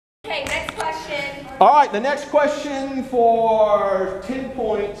All right, the next question for 10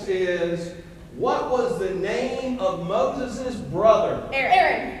 points is, what was the name of Moses' brother?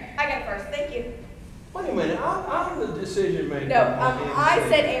 Aaron. I got it first. Thank you. Wait a minute, I'm the decision maker. No, I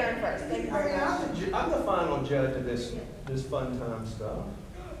said Aaron first. Thank you very much. I'm the final judge of this fun time stuff.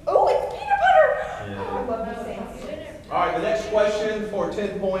 Oh, it's peanut butter. Yeah. Oh, I love these things. All right, the next question for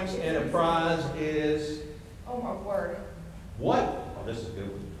 10 points and a prize is, Oh my word. this is a good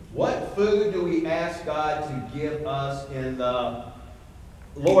one. What food do we ask God to give us in the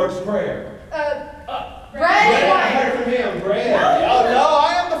Lord's Prayer? Bread. I heard from him, bread. Oh, no,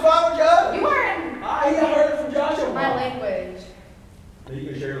 I am the final judge. You are in I heard from Joshua. my language. Are you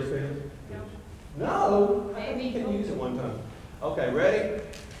going to share those pens? No. I think you can use it one time. Okay, ready?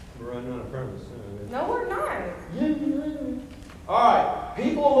 We're running out of premise. No, we're not. All right.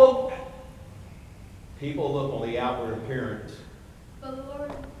 People look on the outward appearance. But the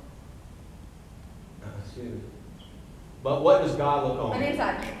Lord. But what does God look on? An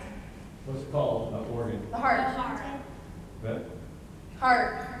inside. What's it called? An organ. The heart. What?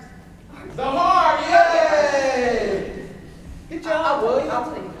 Heart. The heart! Yay! Good job, William. I'll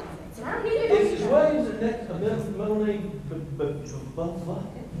tell you. Is Williams a middle name?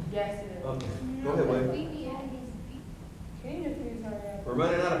 Yes, it is. Okay. Go ahead, William. We're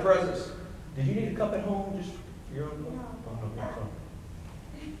running out of presents. Did you need a cup at home? Just for your own cup?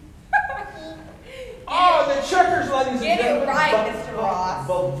 Oh, the checkers, ladies and Get it gentlemen. right, Mr. Ross.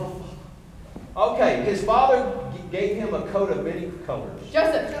 Okay, his father gave him a coat of many colors.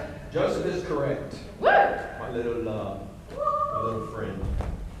 Joseph. Joseph is correct. Woo! My little friend.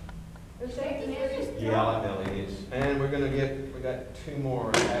 Yeah, I like Ellie's. And we got two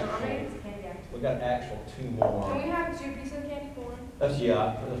more actual. We got actual two more. Can we have 2 pieces of candy corn? That's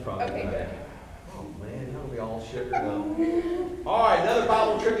probably Okay, good. Oh man, how we all sugared up. All right, another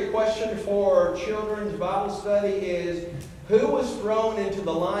Bible trivia question for children's Bible study is, who was thrown into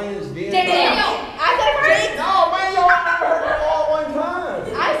the lion's den? Daniel! I said it first! No, man, y'all never heard it all at one time.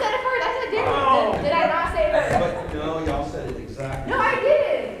 I said it first. I said Daniel. Oh. Did I not say it first? But no, y'all said it exactly. No, I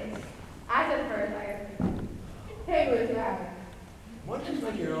didn't. I said it first. Hey, what happened? Why don't you just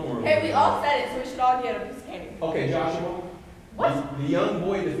make your own rule? Hey, we all said it, so we should all get a piece of candy. Okay, Joshua. What? The young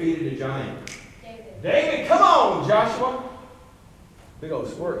boy defeated a giant. David. David, come on, Joshua. Big old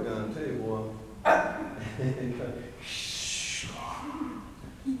squirt gun too, boy.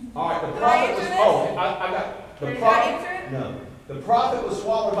 All right, the prophet was. Oh, I got the Did I prophet. answer it? No, the prophet was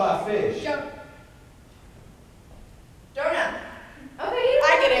swallowed by a fish. Jonah. Okay,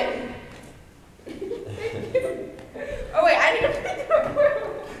 I get it. Oh wait, I need to pick up.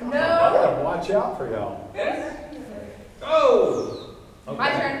 I No. gotta watch out for y'all. Oh. Okay. My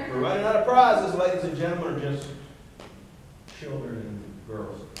turn. We're running out of prizes, ladies and gentlemen, or just children and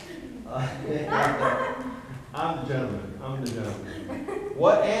girls. I'm the gentleman.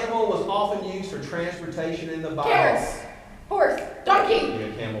 What animal was often used for transportation in the Bible? Carrots. Horse. Donkey.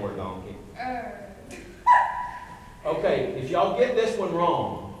 Yeah, camel or donkey. Okay, if y'all get this one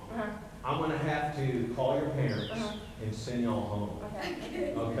wrong, I'm going to have to call your parents and send y'all home.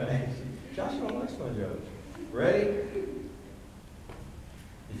 Okay. Okay? Joshua likes my jokes. Ready?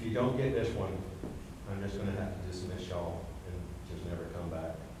 If you don't get this one, I'm just going to have to dismiss y'all and just never come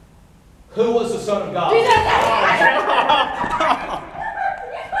back. Who was the Son of God?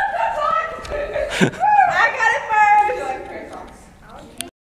 Jesus!